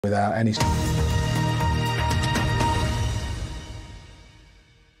without any...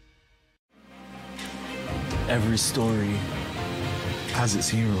 Every story has its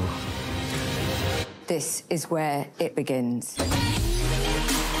hero. This is where it begins.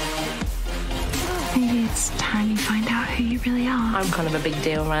 Maybe it's time you find out who you really are. I'm kind of a big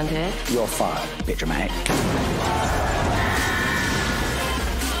deal around here. You're fine. Bit dramatic.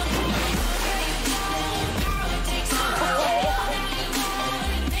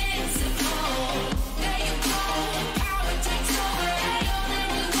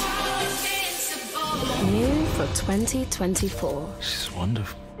 New for 2024. She's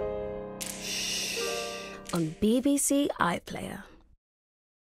wonderful. On BBC iPlayer.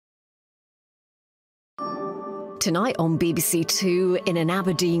 Tonight on BBC Two, in an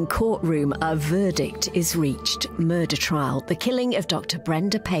Aberdeen courtroom, a verdict is reached. Murder trial, the killing of Dr.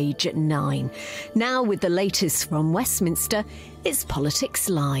 Brenda Page at 9. Now with the latest from Westminster, it's Politics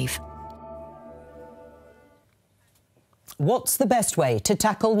Live. What's the best way to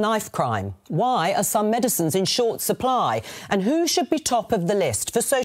tackle knife crime? Why are some medicines in short supply? And who should be top of the list for social